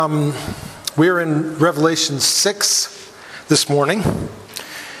We're in Revelation 6 this morning.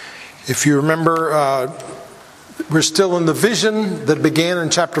 If you remember, we're still in the vision that began in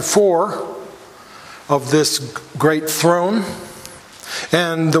chapter 4 of this great throne.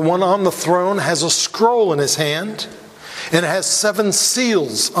 And the one on the throne has a scroll in his hand, and it has 7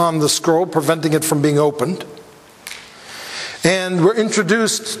 seals on the scroll, preventing it from being opened. And we're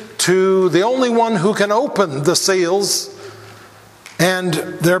introduced to the only one who can open the seals and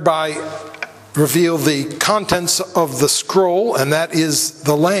thereby reveal the contents of the scroll, and that is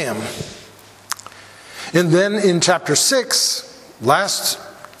the Lamb. And then in chapter 6, last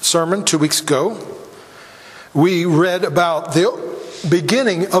sermon 2 weeks ago, we read about the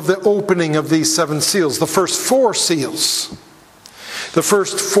beginning of the opening of these 7 seals, the first 4 seals. The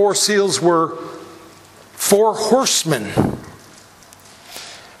first 4 seals were 4 horsemen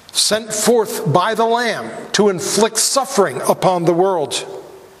sent forth by the Lamb to inflict suffering upon the world.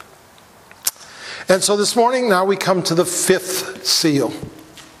 And so this morning, now we come to the 5th seal.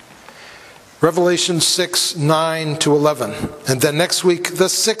 Revelation 6, 9 to 11. And then next week, the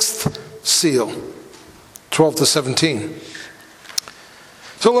 6th seal, 12 to 17.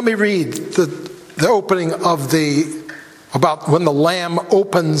 So let me read the opening of about when the Lamb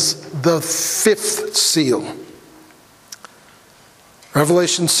opens the 5th seal.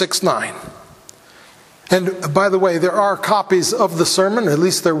 Revelation 6, 9. And by the way, there are copies of the sermon, at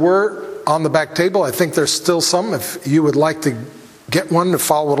least there were on the back table. I think there's still some. If you would like to get one to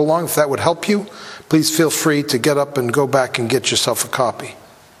follow it along, if that would help you, please feel free to get up and go back and get yourself a copy.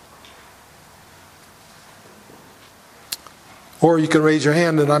 Or you can raise your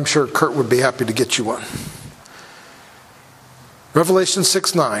hand, and I'm sure Kurt would be happy to get you one. Revelation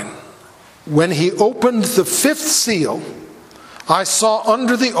 6, 9. When he opened the 5th seal, I saw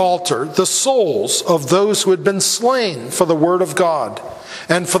under the altar the souls of those who had been slain for the word of God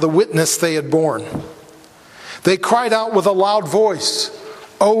and for the witness they had borne. They cried out with a loud voice,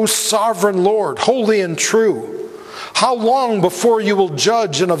 "O sovereign Lord, holy and true, how long before you will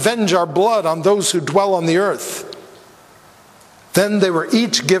judge and avenge our blood on those who dwell on the earth?" Then they were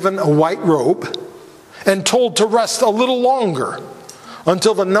each given a white robe and told to rest a little longer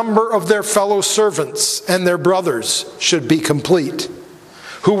until the number of their fellow servants and their brothers should be complete,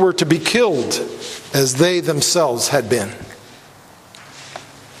 who were to be killed as they themselves had been.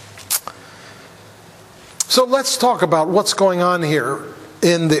 So let's talk about what's going on here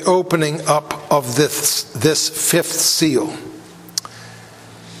in the opening up of this 5th seal.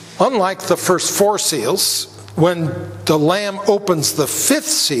 Unlike the first 4 seals, when the Lamb opens the 5th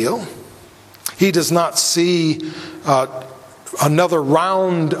seal, he does not see another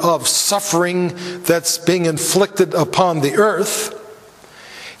round of suffering that's being inflicted upon the earth.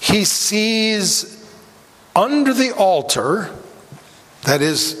 He sees under the altar, that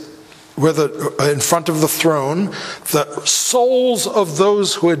is, in front of the throne, the souls of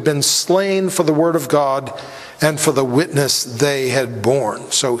those who had been slain for the word of God and for the witness they had borne.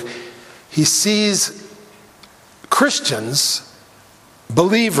 So he sees Christians,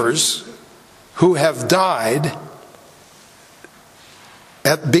 believers, who have died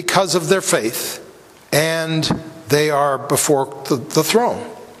because of their faith, and they are before the throne.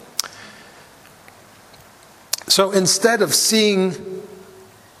 So instead of seeing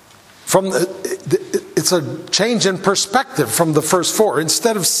it's a change in perspective from the first 4.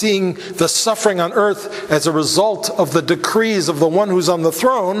 Instead of seeing the suffering on earth as a result of the decrees of the one who's on the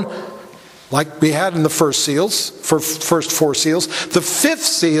throne, like we had in the first 4 seals, the 5th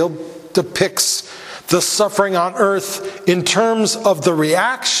seal depicts the suffering on earth in terms of the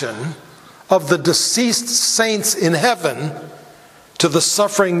reaction of the deceased saints in heaven to the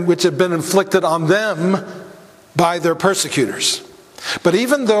suffering which had been inflicted on them by their persecutors. But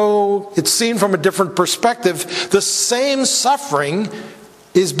even though it's seen from a different perspective, the same suffering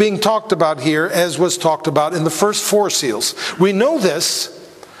is being talked about here as was talked about in the first 4 seals. We know this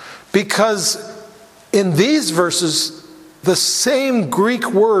because in these verses, the same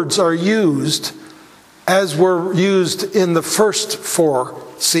Greek words are used as were used in the first 4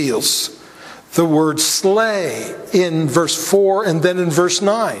 seals. The word slay in verse 4 and then in verse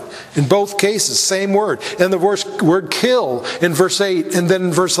 9. In both cases, same word. And the word kill in verse 8 and then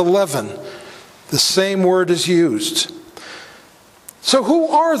in verse 11. The same word is used. So who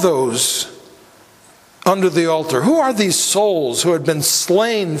are those under the altar? Who are these souls who had been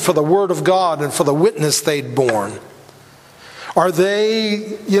slain for the word of God and for the witness they'd borne? Are they,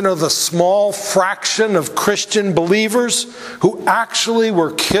 the small fraction of Christian believers who actually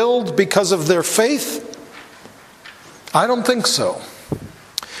were killed because of their faith? I don't think so.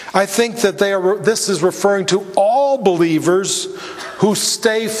 I think that this is referring to all believers who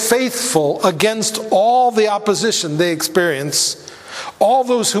stay faithful against all the opposition they experience. All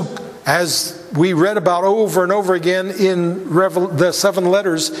those who, as we read about over and over again in the 7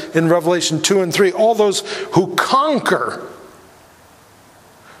 letters in Revelation 2 and 3, all those who conquer,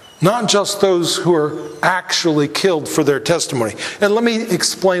 not just those who are actually killed for their testimony. And let me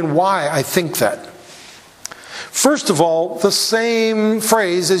explain why I think that. First of all, the same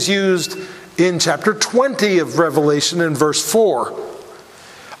phrase is used in chapter 20 of Revelation in verse 4.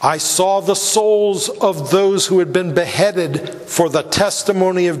 I saw the souls of those who had been beheaded for the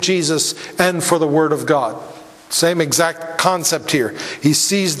testimony of Jesus and for the word of God. Same exact concept here. He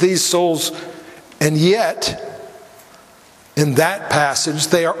sees these souls, and yet, in that passage,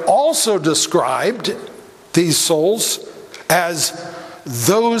 they are also described, these souls, as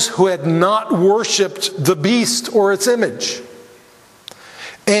those who had not worshipped the beast or its image,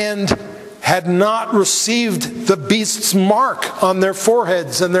 and had not received the beast's mark on their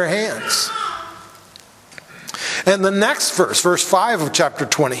foreheads and their hands. And the next verse, verse 5 of chapter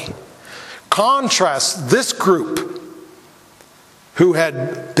 20, contrasts this group who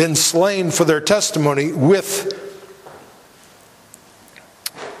had been slain for their testimony with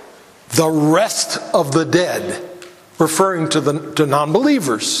the rest of the dead, referring to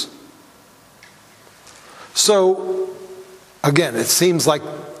non-believers. So, again, it seems like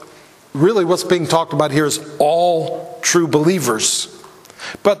really what's being talked about here is all true believers.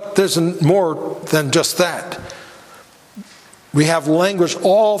 But there's more than just that. We have language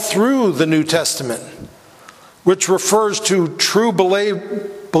all through the New Testament which refers to true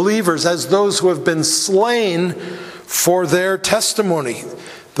believers as those who have been slain for their testimony.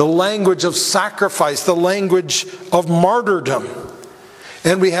 The language of sacrifice, the language of martyrdom.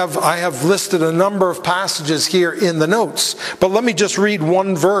 And I have listed a number of passages here in the notes. But let me just read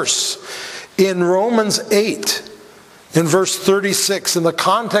one verse. In Romans 8, in verse 36, in the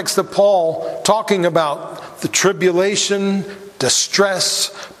context of Paul talking about the tribulation,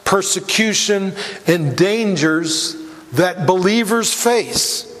 distress, persecution, and dangers that believers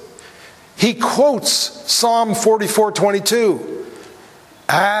face, he quotes Psalm 44:22.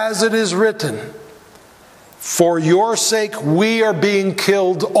 As it is written, for your sake we are being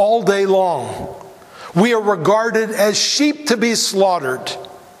killed all day long. We are regarded as sheep to be slaughtered.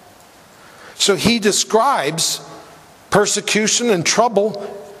 So he describes persecution and trouble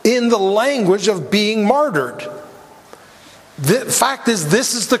in the language of being martyred. The fact is,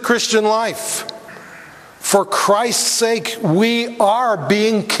 this is the Christian life. For Christ's sake, we are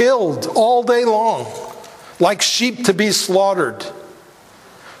being killed all day long, like sheep to be slaughtered.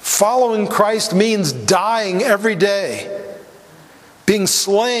 Following Christ means dying every day, being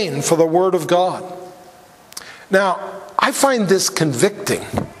slain for the Word of God. Now, I find this convicting.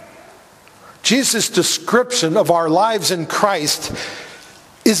 Jesus' description of our lives in Christ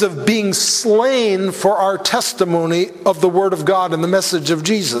is of being slain for our testimony of the Word of God and the message of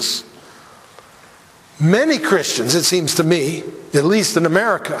Jesus. Many Christians, it seems to me, at least in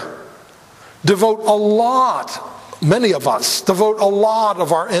America, many of us devote a lot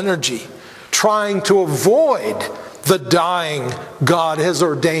of our energy trying to avoid the dying God has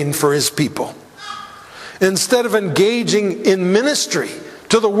ordained for His people. Instead of engaging in ministry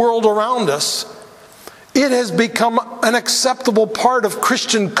to the world around us, it has become an acceptable part of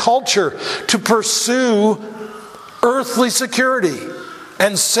Christian culture to pursue earthly security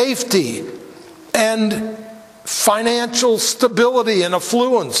and safety and financial stability and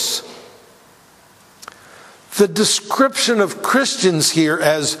affluence. The description of Christians here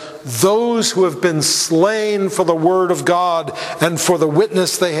as those who have been slain for the Word of God and for the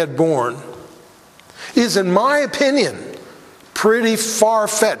witness they had borne is, in my opinion, pretty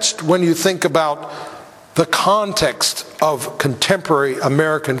far-fetched when you think about the context of contemporary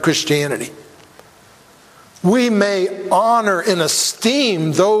American Christianity. We may honor and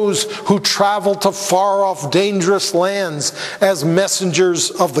esteem those who travel to far-off, dangerous lands as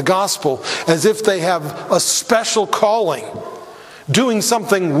messengers of the gospel, as if they have a special calling, doing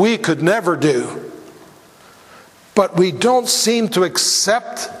something we could never do. But we don't seem to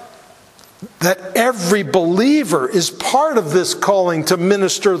accept that every believer is part of this calling to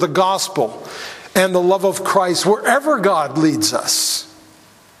minister the gospel and the love of Christ wherever God leads us.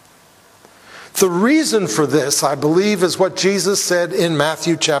 The reason for this, I believe, is what Jesus said in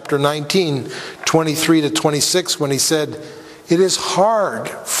Matthew chapter 19, 23 to 26, when He said, "It is hard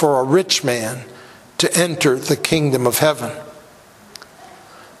for a rich man to enter the kingdom of heaven."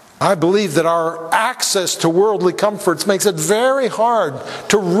 I believe that our access to worldly comforts makes it very hard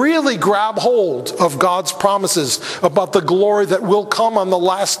to really grab hold of God's promises about the glory that will come on the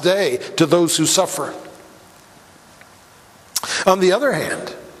last day to those who suffer. On the other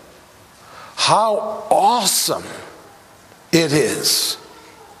hand, how awesome it is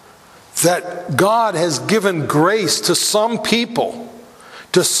that God has given grace to some people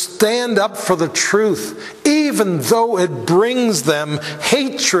to stand up for the truth, even though it brings them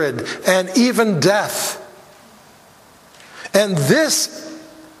hatred and even death. And this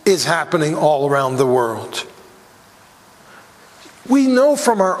is happening all around the world. We know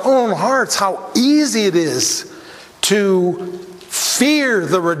from our own hearts how easy it is to fear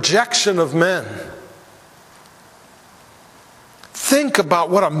the rejection of men. Think about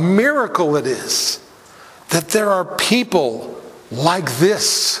what a miracle it is that there are people like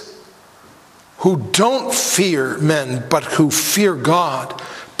this who don't fear men but who fear God.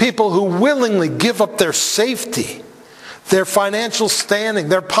 People who willingly give up their safety, their financial standing,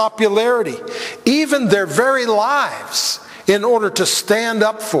 their popularity, even their very lives in order to stand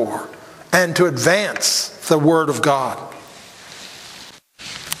up for and to advance the Word of God.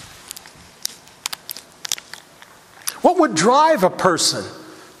 What would drive a person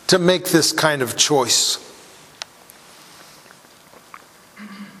to make this kind of choice?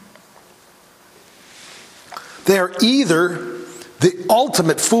 They are either the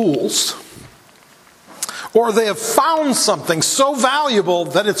ultimate fools, or they have found something so valuable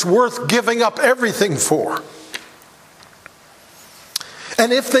that it's worth giving up everything for.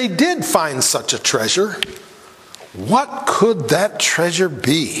 And if they did find such a treasure, what could that treasure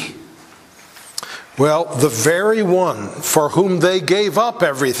be? Well, the very one for whom they gave up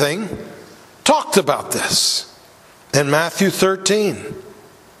everything talked about this in Matthew 13.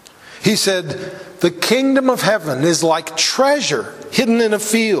 He said, "The kingdom of heaven is like treasure hidden in a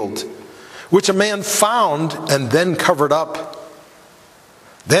field, which a man found and then covered up.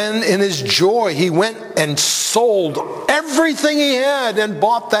 Then in his joy he went and sold everything he had and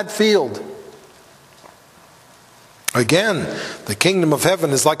bought that field." Again, the kingdom of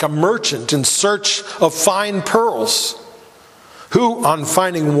heaven is like a merchant in search of fine pearls, who, on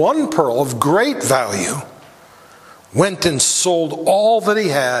finding one pearl of great value, went and sold all that he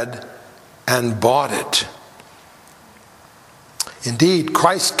had and bought it. Indeed,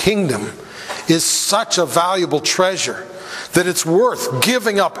 Christ's kingdom is such a valuable treasure that it's worth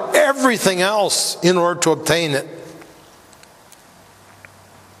giving up everything else in order to obtain it.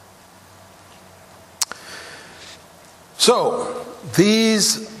 So,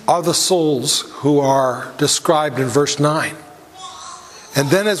 these are the souls who are described in verse 9. And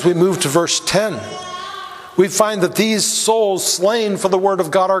then as we move to verse 10, we find that these souls slain for the word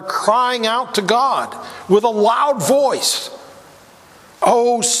of God are crying out to God with a loud voice,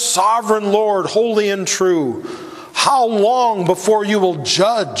 "O sovereign Lord, holy and true, how long before you will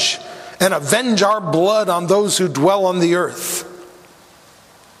judge and avenge our blood on those who dwell on the earth?"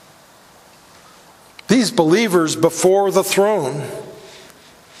 These believers before the throne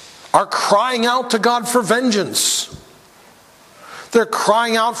are crying out to God for vengeance. They're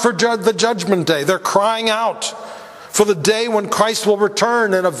crying out for the judgment day. They're crying out for the day when Christ will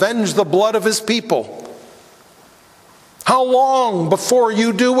return and avenge the blood of his people. How long before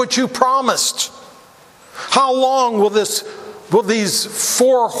you do what you promised? How long will these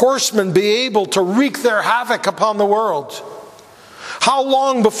four horsemen be able to wreak their havoc upon the world? How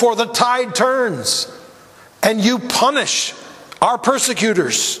long before the tide turns and you punish our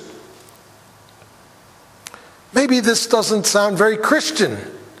persecutors? Maybe this doesn't sound very Christian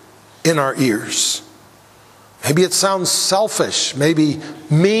in our ears. Maybe it sounds selfish, maybe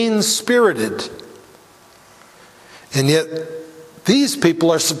mean-spirited. And yet, these people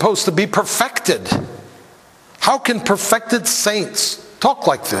are supposed to be perfected. How can perfected saints talk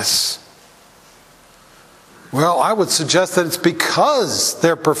like this? Well, I would suggest that it's because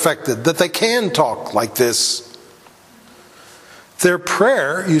they're perfected that they can talk like this. Their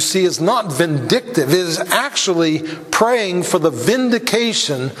prayer, you see, is not vindictive. It is actually praying for the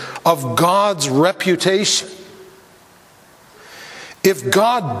vindication of God's reputation. If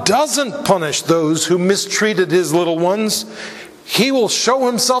God doesn't punish those who mistreated his little ones, he will show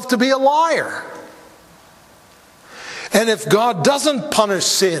himself to be a liar. And if God doesn't punish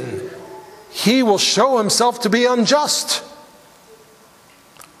sin, he will show himself to be unjust.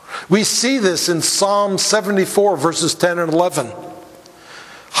 We see this in Psalm 74, verses 10 and 11.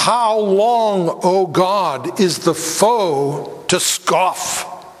 How long, O God, is the foe to scoff?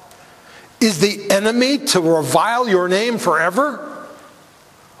 Is the enemy to revile your name forever?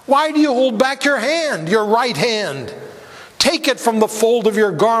 Why do you hold back your hand, your right hand, Take it from the fold of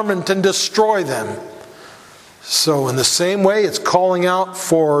your garment and destroy them. So in the same way, it's calling out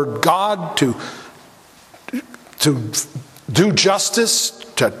for God to do justice,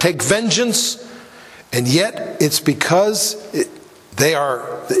 to take vengeance, and yet it's because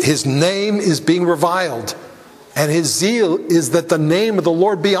his name is being reviled, and his zeal is that the name of the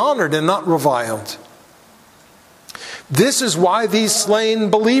Lord be honored and not reviled. This is why these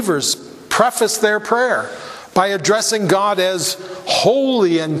slain believers preface their prayer by addressing God as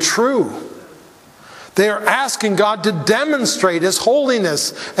holy and true. They are asking God to demonstrate his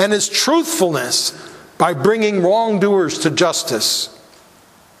holiness and his truthfulness by bringing wrongdoers to justice.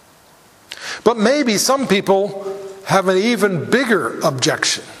 But maybe some people have an even bigger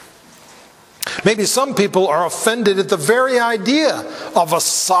objection. Maybe some people are offended at the very idea of a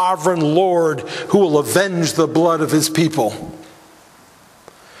sovereign Lord who will avenge the blood of his people.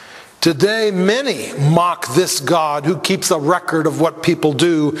 Today, many mock this God who keeps a record of what people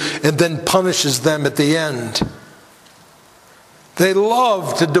do and then punishes them at the end. They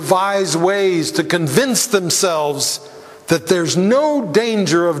love to devise ways to convince themselves that there's no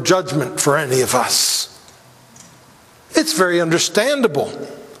danger of judgment for any of us. It's very understandable.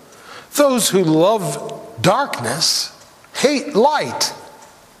 Those who love darkness hate light.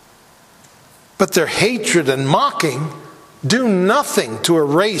 But their hatred and mocking do nothing to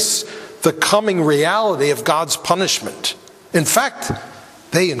erase the coming reality of God's punishment. In fact,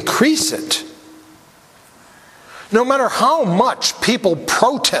 they increase it. No matter how much people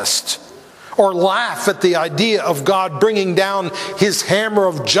protest or laugh at the idea of God bringing down his hammer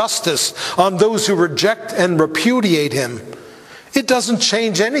of justice on those who reject and repudiate him, it doesn't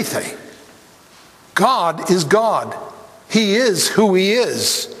change anything. God is God. He is who he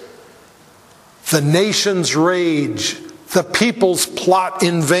is. The nations rage. The peoples plot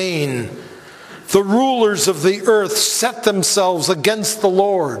in vain. The rulers of the earth set themselves against the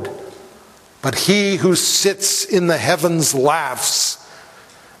Lord. But he who sits in the heavens laughs.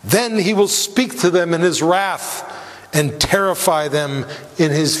 Then he will speak to them in his wrath and terrify them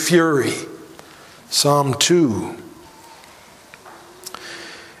in his fury. Psalm 2.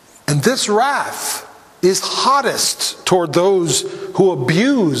 And this wrath is hottest toward those who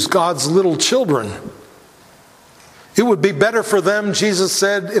abuse God's little children. It would be better for them, Jesus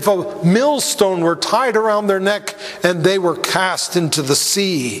said, if a millstone were tied around their neck and they were cast into the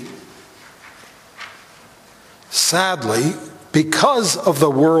sea. Sadly, because of the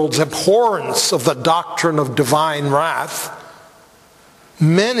world's abhorrence of the doctrine of divine wrath,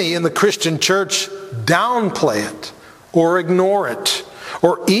 many in the Christian church downplay it or ignore it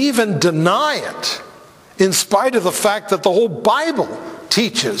or even deny it, in spite of the fact that the whole Bible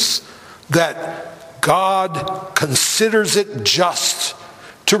teaches that God considers it just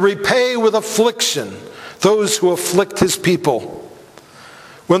to repay with affliction those who afflict his people.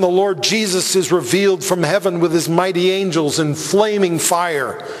 When the Lord Jesus is revealed from heaven with his mighty angels in flaming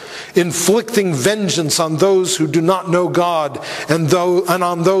fire, inflicting vengeance on those who do not know God and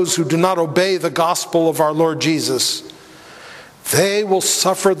on those who do not obey the gospel of our Lord Jesus, they will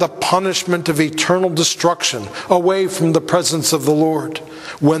suffer the punishment of eternal destruction away from the presence of the Lord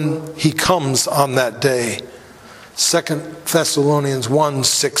when he comes on that day. 2 Thessalonians 1,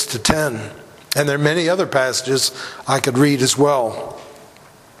 6-10. And there are many other passages I could read as well.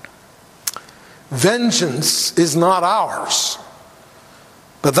 Vengeance is not ours,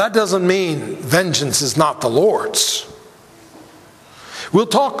 but that doesn't mean vengeance is not the Lord's. We'll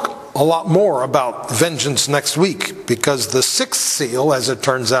talk a lot more about vengeance next week because the sixth seal, as it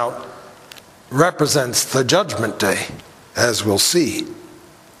turns out, represents the judgment day, as we'll see.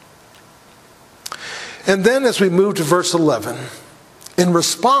 And then as we move to verse 11, in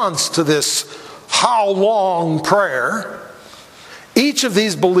response to this "how long" prayer, each of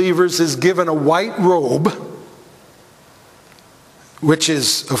these believers is given a white robe, which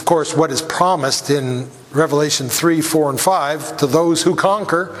is, of course, what is promised in Revelation 3, 4, and 5 to those who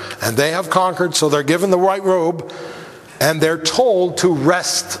conquer. And they have conquered, so they're given the white robe, and they're told to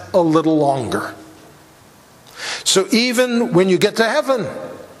rest a little longer. So even when you get to heaven,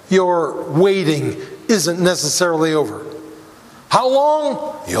 your waiting isn't necessarily over. How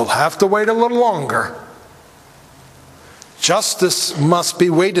long? You'll have to wait a little longer. Justice must be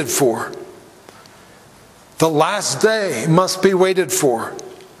waited for. The last day must be waited for.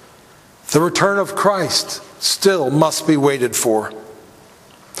 The return of Christ still must be waited for.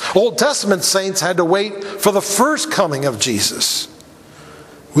 Old Testament saints had to wait for the first coming of Jesus.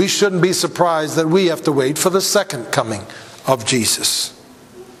 We shouldn't be surprised that we have to wait for the second coming of Jesus.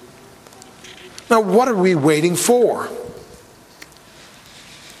 Now, what are we waiting for?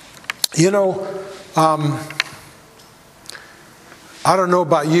 I don't know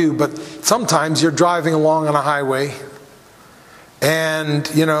about you, but sometimes you're driving along on a highway and,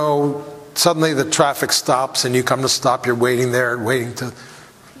 suddenly the traffic stops and you come to stop. You're waiting there and waiting to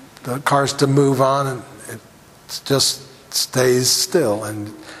the cars to move on, and it just stays still. And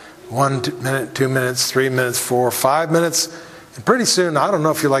 1 minute, 2 minutes, 3 minutes, 4, 5 minutes. And pretty soon, I don't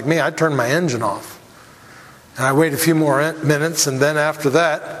know if you're like me, I turn my engine off. And I wait a few more minutes, and then after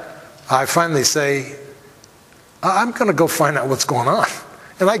that, I finally say, I'm going to go find out what's going on.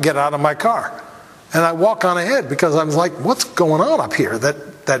 And I get out of my car. And I walk on ahead because I'm like, what's going on up here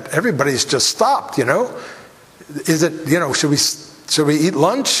that everybody's just stopped, Is it, should we eat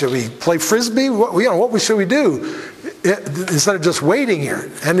lunch? Should we play Frisbee? What should we do? Instead of just waiting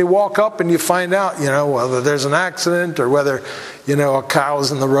here. And you walk up and you find out, whether there's an accident or whether, a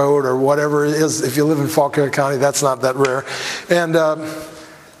cow's in the road or whatever it is. If you live in Fauquier County, that's not that rare.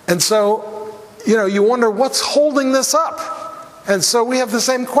 And so, you wonder what's holding this up. And so we have the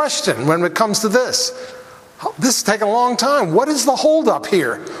same question when it comes to this. This is taking a long time. What is the holdup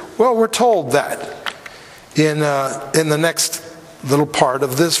here? Well, we're told that in the next little part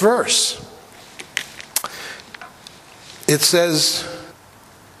of this verse. It says,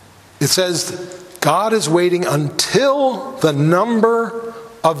 God is waiting until the number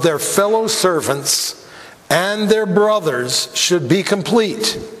of their fellow servants and their brothers should be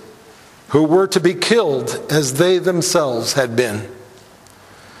complete, who were to be killed as they themselves had been.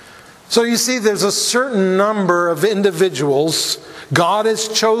 So you see, there's a certain number of individuals God has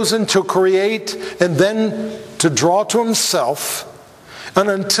chosen to create and then to draw to himself. And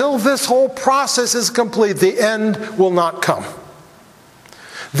until this whole process is complete, the end will not come.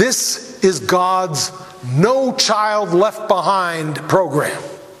 This is God's no child left behind program.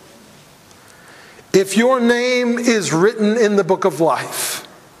 If your name is written in the book of life,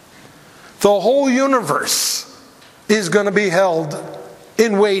 the whole universe is going to be held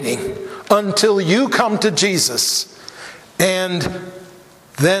in waiting until you come to Jesus, and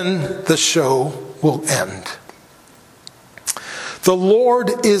then the show will end. The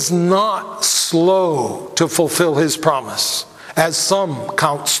Lord is not slow to fulfill his promise, as some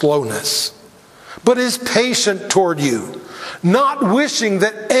count slowness, but is patient toward you, not wishing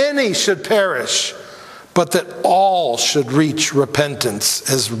that any should perish, but that all should reach repentance,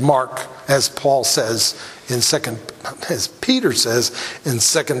 as Paul says as Peter says in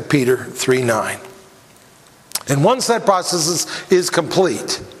 2 Peter 3:9. And once that process is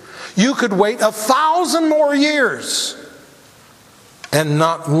complete, you could wait 1,000 more years and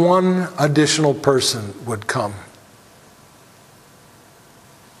not one additional person would come.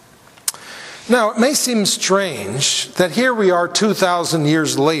 Now, it may seem strange that here we are 2,000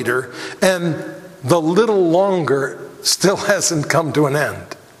 years later and the little longer still hasn't come to an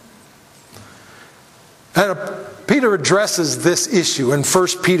end. And Peter addresses this issue in 1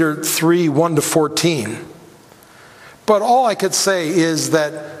 Peter 3, 1-14. But all I could say is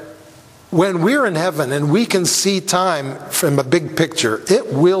that when we're in heaven and we can see time from a big picture,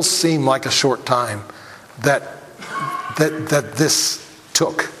 it will seem like a short time that this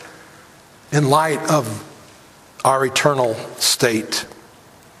took in light of our eternal state.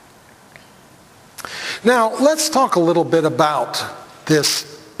 Now, let's talk a little bit about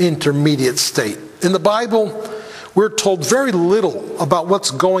this intermediate state. In the Bible, we're told very little about what's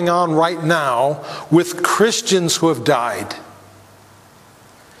going on right now with Christians who have died.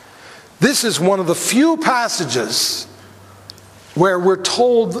 This is one of the few passages where we're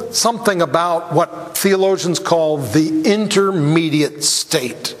told something about what theologians call the intermediate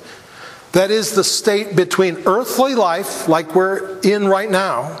state. That is the state between earthly life, like we're in right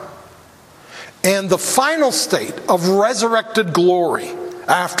now, and the final state of resurrected glory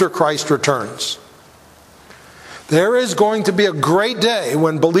after Christ returns. There is going to be a great day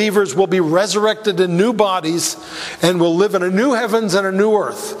when believers will be resurrected in new bodies and will live in a new heavens and a new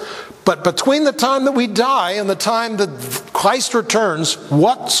earth. But between the time that we die and the time that Christ returns,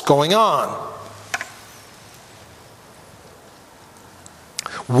 what's going on?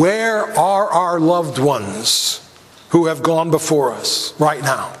 Where are our loved ones who have gone before us right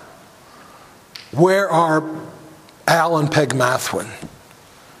now? Where are Al and Peg Mathwin,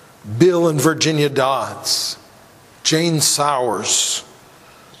 Bill and Virginia Dodds, Jane Sowers,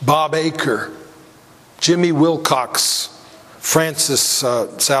 Bob Aker, Jimmy Wilcox, Francis,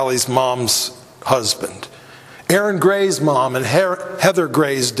 Sally's mom's husband, Aaron Gray's mom and Heather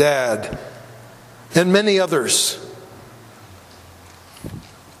Gray's dad, and many others?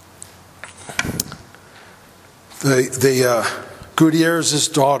 The Gutierrez's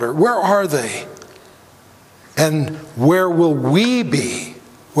daughter, where are they? And where will we be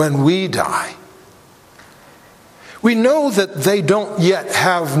when we die? We know that they don't yet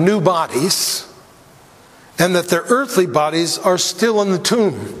have new bodies and that their earthly bodies are still in the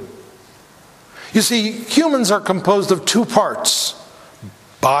tomb. You see, humans are composed of two parts,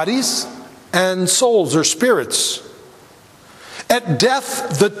 bodies and souls or spirits. At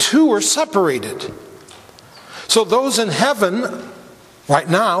death, the two are separated. So those in heaven right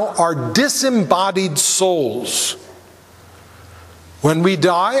now are disembodied souls. When we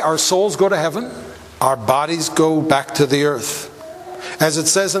die, our souls go to heaven, our bodies go back to the earth. As it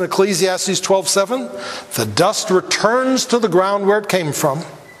says in Ecclesiastes 12:7, the dust returns to the ground where it came from,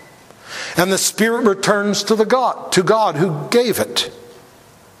 and the spirit returns to God who gave it.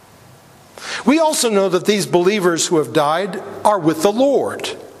 We also know that these believers who have died are with the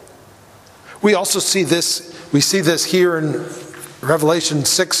Lord. We also see this here in Revelation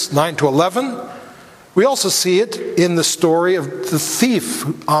 6:9-11. We also see it in the story of the thief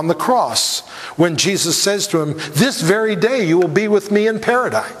on the cross, when Jesus says to him, "This very day you will be with me in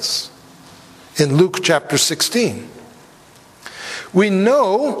paradise," in Luke chapter 16. We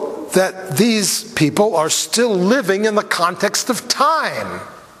know that these people are still living in the context of time.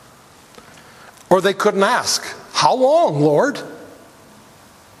 Or they couldn't ask, "How long, Lord?"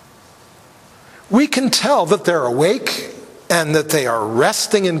 We can tell that they're awake and that they are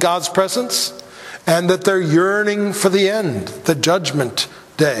resting in God's presence and that they're yearning for the end, the judgment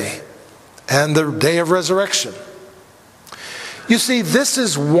day and the day of resurrection. You see, this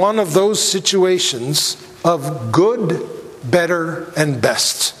is one of those situations of good, better, and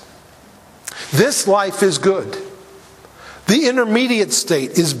best. This life is good. The intermediate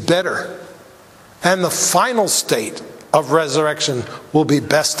state is better. And the final state of resurrection will be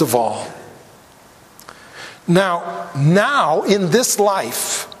best of all. Now in this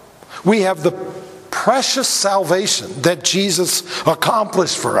life, we have the precious salvation that Jesus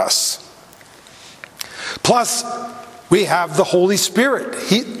accomplished for us. Plus, we have the Holy Spirit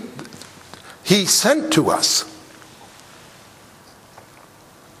He sent to us.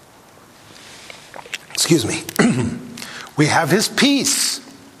 Excuse me. We have His peace.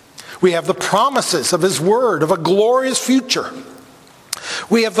 We have the promises of His Word, of a glorious future.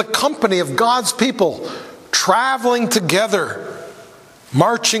 We have the company of God's people traveling together,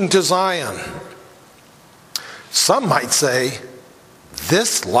 marching to Zion. Some might say,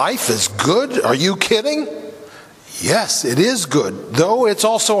 "This life is good? Are you kidding?" Yes, it is good, though it's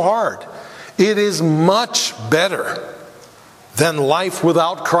also hard. It is much better than life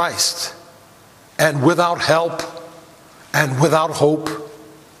without Christ, and without help, and without hope.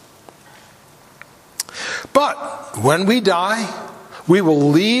 But when we die, we will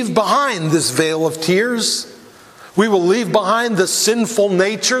leave behind this veil of tears. We will leave behind the sinful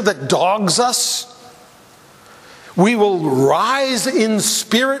nature that dogs us. We will rise in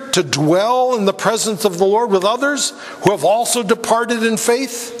spirit to dwell in the presence of the Lord with others who have also departed in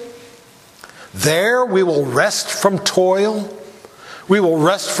faith. There we will rest from toil. We will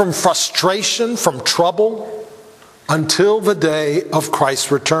rest from frustration, from trouble, until the day of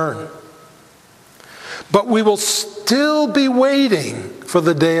Christ's return. But we will still be waiting for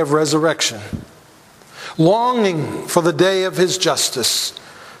the day of resurrection, longing for the day of His justice,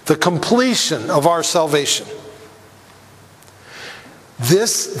 the completion of our salvation.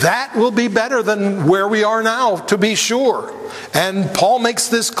 That will be better than where we are now, to be sure. And Paul makes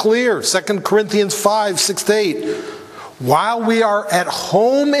this clear, 2 Corinthians 5:6-8. While we are at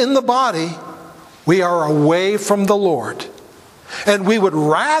home in the body, we are away from the Lord. And we would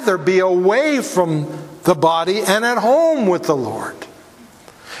rather be away from the body and at home with the Lord.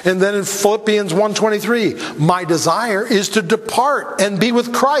 And then in Philippians 1:23, my desire is to depart and be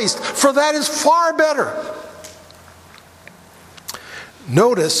with Christ, for that is far better.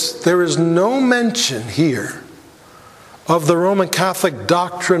 Notice there is no mention here of the Roman Catholic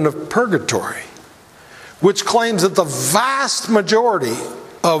doctrine of purgatory, which claims that the vast majority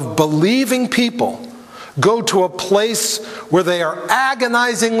of believing people go to a place where they are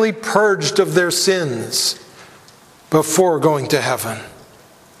agonizingly purged of their sins before going to heaven.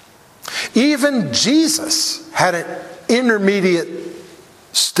 Even Jesus had an intermediate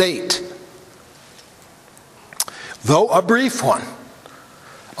state, though a brief one.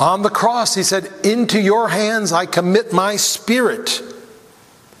 On the cross, He said, "Into your hands I commit my spirit."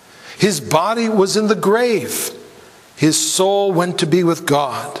 His body was in the grave. His soul went to be with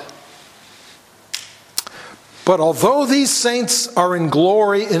God. But although these saints are in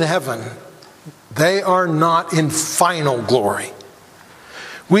glory in heaven, they are not in final glory.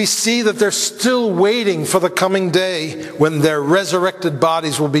 We see that they're still waiting for the coming day when their resurrected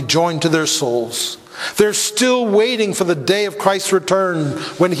bodies will be joined to their souls. They're still waiting for the day of Christ's return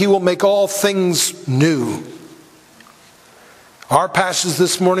when He will make all things new. Our passage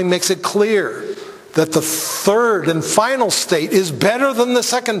this morning makes it clear that the third and final state is better than the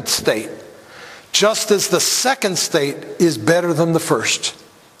second state, just as the second state is better than the first.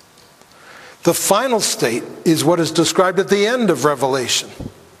 The final state is what is described at the end of Revelation.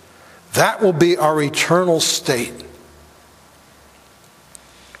 That will be our eternal state.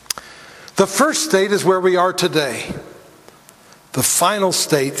 The first state is where we are today. The final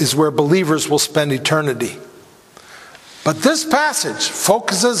state is where believers will spend eternity. But this passage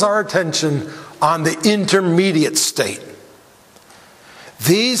focuses our attention on the intermediate state.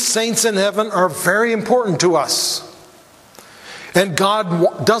 These saints in heaven are very important to us. And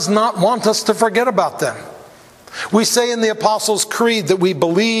God does not want us to forget about them. We say in the Apostles' Creed that we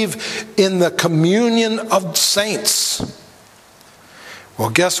believe in the communion of saints.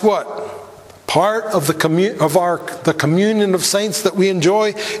 Well, guess what? Part of the communion of saints that we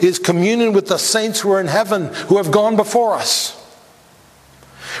enjoy is communion with the saints who are in heaven, who have gone before us.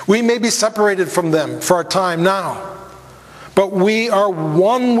 We may be separated from them for a time now, but we are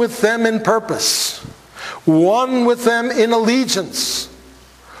one with them in purpose, one with them in allegiance,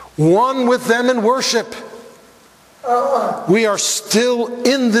 one with them in worship. We are still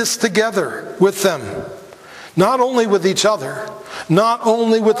in this together with them, not only with each other, not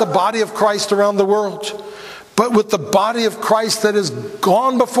only with the body of Christ around the world, but with the body of Christ that has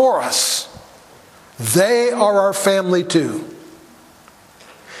gone before us. They are our family too.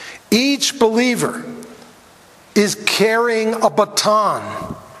 Each believer is carrying a baton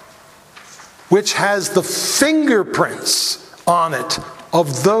which has the fingerprints on it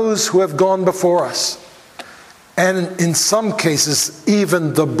of those who have gone before us. And in some cases,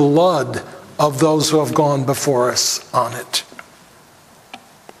 even the blood of those who have gone before us on it.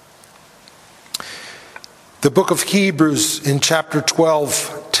 The book of Hebrews in chapter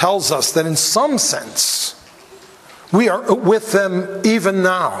 12 tells us that in some sense, we are with them even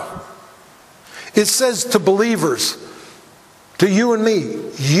now. It says to believers, to you and me,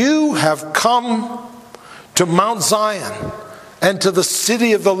 you have come to Mount Zion and to the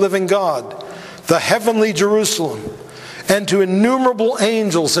city of the living God, the heavenly Jerusalem, and to innumerable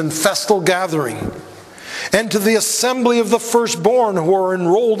angels in festal gathering, and to the assembly of the firstborn who are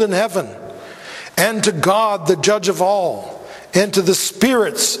enrolled in heaven, and to God, the judge of all, and to the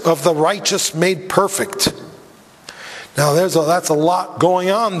spirits of the righteous made perfect. Now that's a lot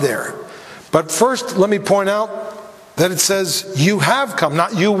going on there. But first, let me point out that it says, you have come,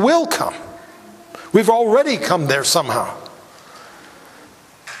 not you will come. We've already come there somehow.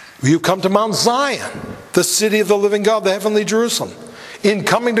 You come to Mount Zion, the city of the living God, the heavenly Jerusalem. In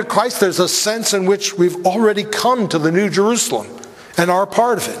coming to Christ, there's a sense in which we've already come to the New Jerusalem and are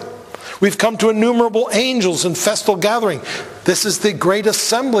part of it. We've come to innumerable angels in festal gathering. This is the great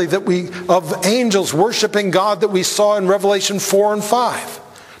assembly of angels worshiping God that we saw in Revelation 4 and 5.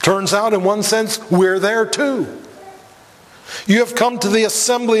 Turns out, in one sense, we're there too. You have come to the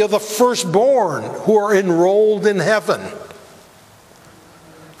assembly of the firstborn who are enrolled in heaven.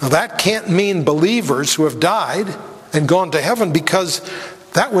 Now that can't mean believers who have died and gone to heaven, because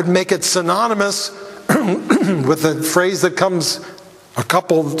that would make it synonymous with the phrase that comes a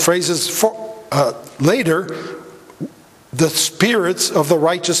couple phrases later, the spirits of the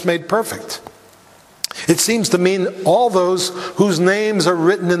righteous made perfect. It seems to mean all those whose names are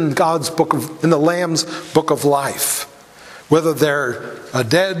written in God's book, in the Lamb's book of life. Whether they're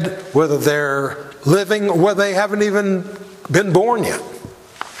dead, whether they're living, or whether they haven't even been born yet.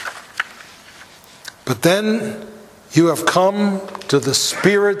 But then you have come to the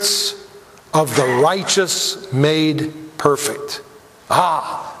spirits of the righteous made perfect.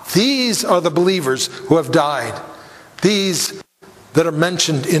 These are the believers who have died. These that are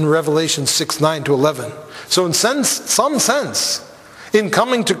mentioned in Revelation 6:9-11. So in some sense, in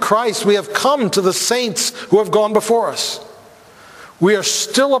coming to Christ, we have come to the saints who have gone before us. We are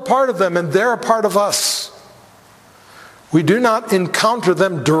still a part of them, and they're a part of us. We do not encounter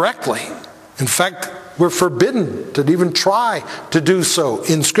them directly. In fact, we're forbidden to even try to do so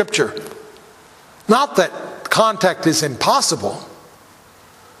in Scripture. Not that contact is impossible.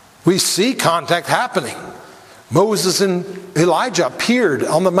 We see contact happening. Moses and Elijah appeared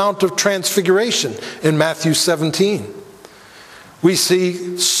on the Mount of Transfiguration in Matthew 17. We see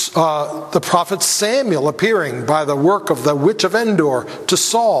the prophet Samuel appearing by the work of the witch of Endor to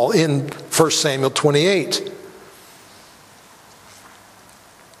Saul in 1 Samuel 28.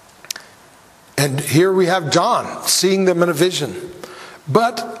 And here we have John seeing them in a vision.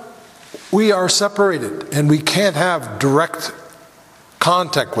 But we are separated and we can't have direct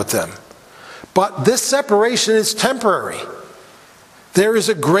contact with them. But this separation is temporary. There is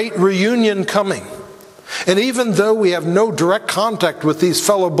a great reunion coming. And even though we have no direct contact with these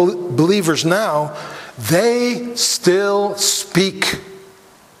fellow believers now, they still speak.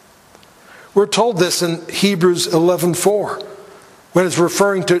 We're told this in Hebrews 11:4, when it's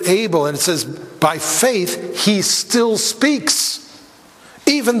referring to Abel, and it says, by faith he still speaks,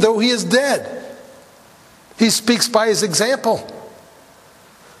 even though he is dead. He speaks by his example.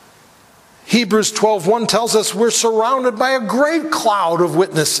 Hebrews 12:1 tells us we're surrounded by a great cloud of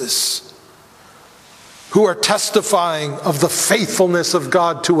witnesses who are testifying of the faithfulness of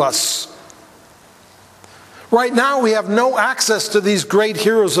God to us. Right now we have no access to these great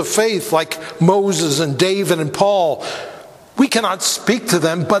heroes of faith like Moses and David and Paul. We cannot speak to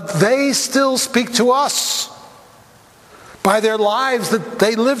them, but they still speak to us by their lives that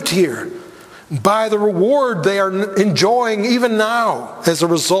they lived here, by the reward they are enjoying even now as a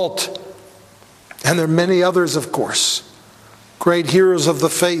result. And there are many others, of course, great heroes of the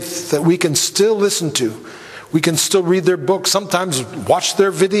faith that we can still listen to. We can still read their books, sometimes watch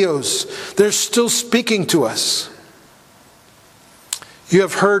their videos. They're still speaking to us. You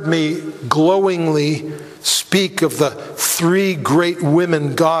have heard me glowingly speak of the three great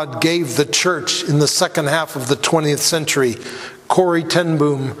women God gave the church in the second half of the 20th century: Corrie ten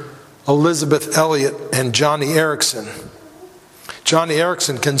Boom, Elisabeth Elliot, and Joni Eareckson. Joni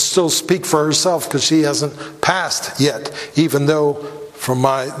Eareckson can still speak for herself because she hasn't passed yet, even though from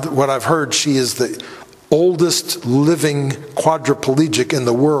what I've heard, she is the oldest living quadriplegic in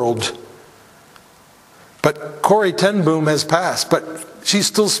the world. But Corrie ten Boom has passed, but she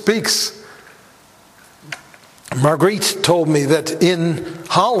still speaks. Marguerite told me that in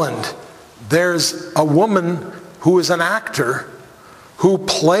Holland there's a woman who is an actor who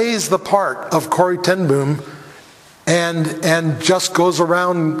plays the part of Corrie ten Boom and just goes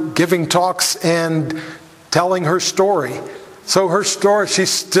around giving talks and telling her story. So her story, she's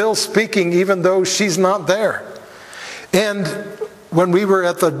still speaking even though she's not there. And when we were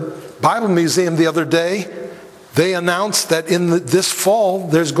at the Bible Museum the other day, they announced that in this fall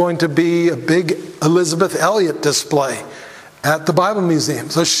there's going to be a big Elisabeth Elliot display at the Bible Museum.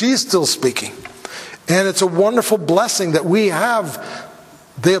 So she's still speaking. And it's a wonderful blessing that we have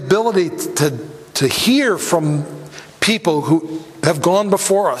the ability to hear from people who have gone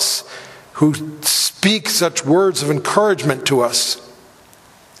before us, who speak such words of encouragement to us.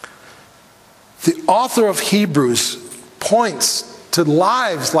 The author of Hebrews points to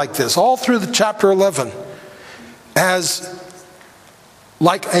lives like this all through the chapter 11 as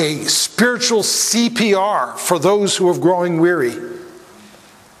like a spiritual CPR for those who are growing weary.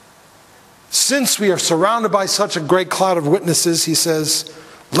 Since we are surrounded by such a great cloud of witnesses, he says,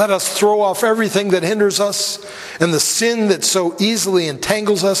 let us throw off everything that hinders us and the sin that so easily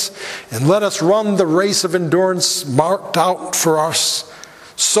entangles us, and let us run the race of endurance marked out for us,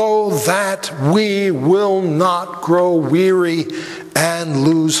 so that we will not grow weary and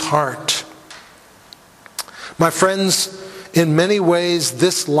lose heart. My friends, in many ways,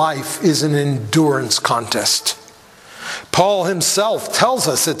 this life is an endurance contest. Paul himself tells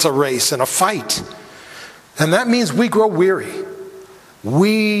us it's a race and a fight. And that means we grow weary.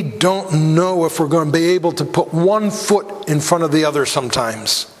 We don't know if we're going to be able to put one foot in front of the other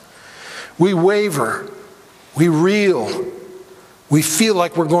sometimes. We waver. We reel. We feel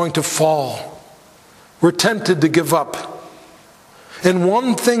like we're going to fall. We're tempted to give up. And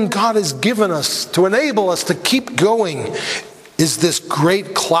one thing God has given us to enable us to keep going is this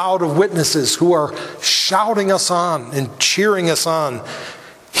great cloud of witnesses who are shouting us on and cheering us on.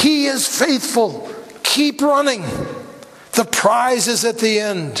 He is faithful. Keep running. The prize is at the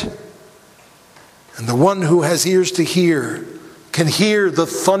end. And the one who has ears to hear can hear the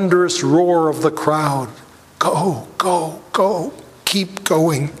thunderous roar of the crowd. Go, go, go. Keep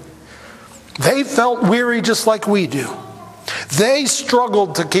going. They felt weary just like we do. They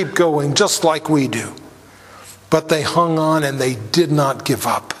struggled to keep going just like we do. But they hung on and they did not give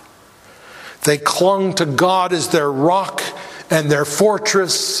up. They clung to God as their rock and their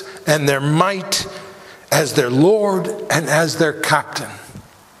fortress and their might, as their Lord and as their captain.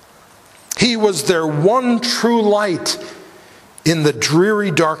 He was their one true light in the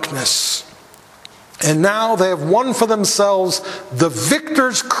dreary darkness. And now they have won for themselves the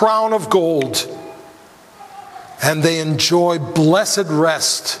victor's crown of gold. And they enjoy blessed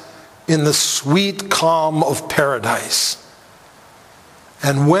rest in the sweet calm of paradise.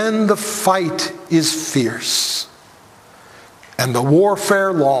 And when the fight is fierce and the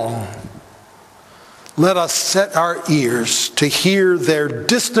warfare long, let us set our ears to hear their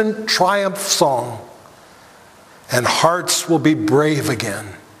distant triumph song, and hearts will be brave again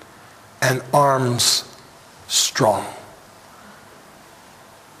and arms strong.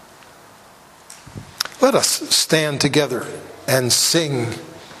 Let us stand together and sing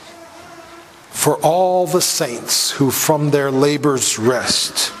for all the saints who from their labors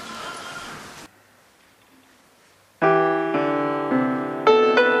rest.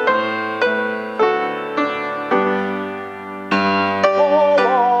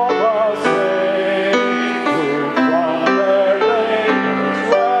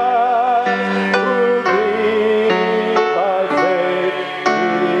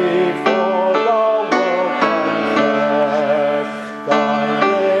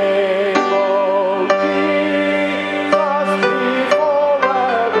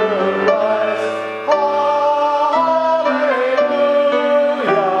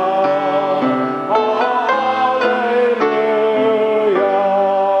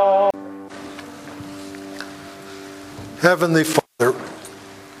 Heavenly Father,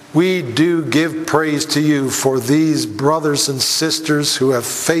 we do give praise to you for these brothers and sisters who have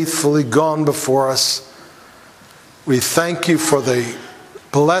faithfully gone before us. We thank you for the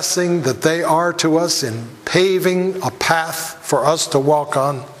blessing that they are to us in paving a path for us to walk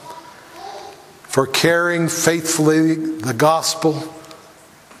on, for carrying faithfully the gospel,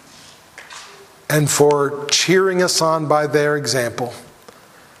 and for cheering us on by their example.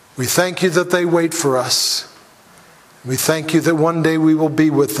 We thank you that they wait for us. We thank you that one day we will be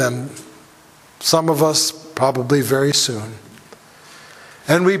with them, some of us probably very soon.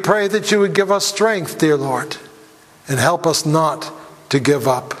 And we pray that you would give us strength, dear Lord, and help us not to give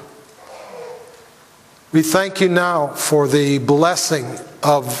up. We thank you now for the blessing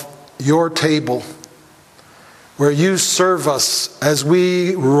of your table, where you serve us as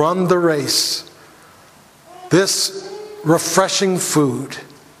we run the race. This refreshing food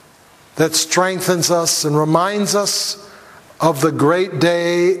that strengthens us and reminds us of the great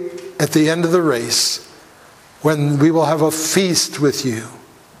day at the end of the race when we will have a feast with you.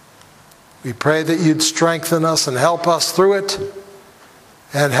 We pray that you'd strengthen us and help us through it,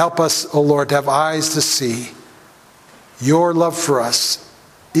 and help us, O Lord, to have eyes to see your love for us,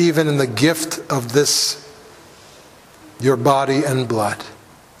 even in the gift of this, your body and blood.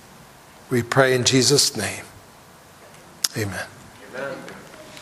 We pray in Jesus' name. Amen. Amen.